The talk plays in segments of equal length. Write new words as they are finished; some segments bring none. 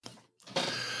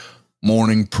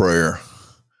Morning prayer.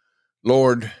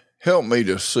 Lord, help me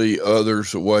to see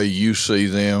others the way you see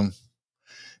them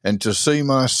and to see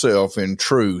myself in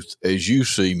truth as you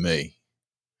see me.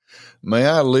 May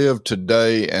I live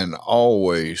today and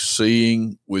always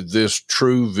seeing with this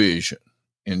true vision.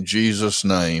 In Jesus'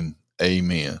 name,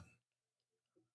 amen.